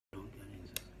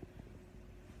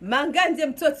Manganje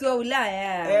mtoto wa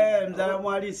Ulaya. Mzalamu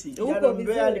halisi. Kijana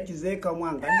Mbeya alikizeeka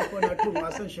Mwanga. Niko na Tunu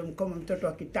asoshe mkoma mtoto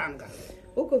wa Kitanga.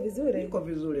 Uko vizuri? Niko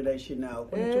vizuri naishi nao.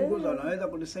 Kunichunguza wanaweza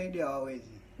kunisaidia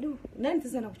hawawezi. Nani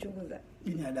sasa anakuchunguza?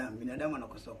 Binadamu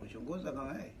anakosa kuchunguza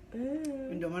kama yeye.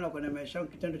 Ndio maana kwenye maisha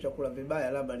yangu kitendo cha kula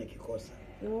vibaya labda nikikosa.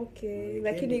 Okay.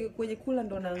 Lakini kwenye kula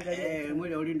ndo naangalia.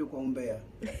 Mwili ulindi kwa umbea.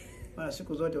 Maana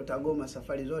siku zote utagoma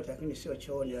safari zote lakini sio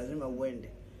chooni lazima uende.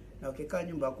 Na ukikaa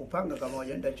nyumba ya kupanga kama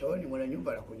hujaenda chooni mwenye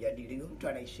nyumba la kujadili mtu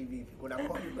anaishi vipi. Kuna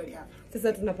kodi kweli hapa.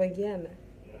 Sasa tunapangiana.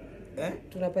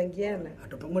 Tunapangiana.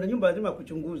 Mwenye nyumba lazima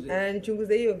kuchunguze.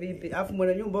 Nichunguze hiyo vipi? Alafu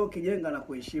mwenye nyumba ukijenga na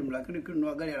kuheshimu lakini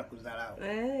ukinunua gari la kudharau.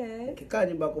 Ukikaa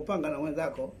nyumba ya kupanga na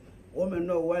mwenzako, wewe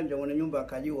umenunua uwanja mwenye nyumba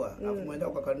akajua, alafu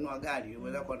mwenzako akanunua gari,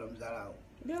 mwenzako anamdharau.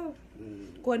 Ndio.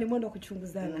 Kwa ni mwendo wa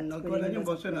kuchunguzana. Na kwa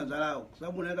nyumba usio na dharau, kwa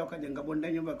sababu unaweza ukajenga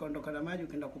bonde nyumba kaondoka na maji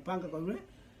ukaenda kupanga kwa yule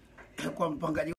kwa mpangaji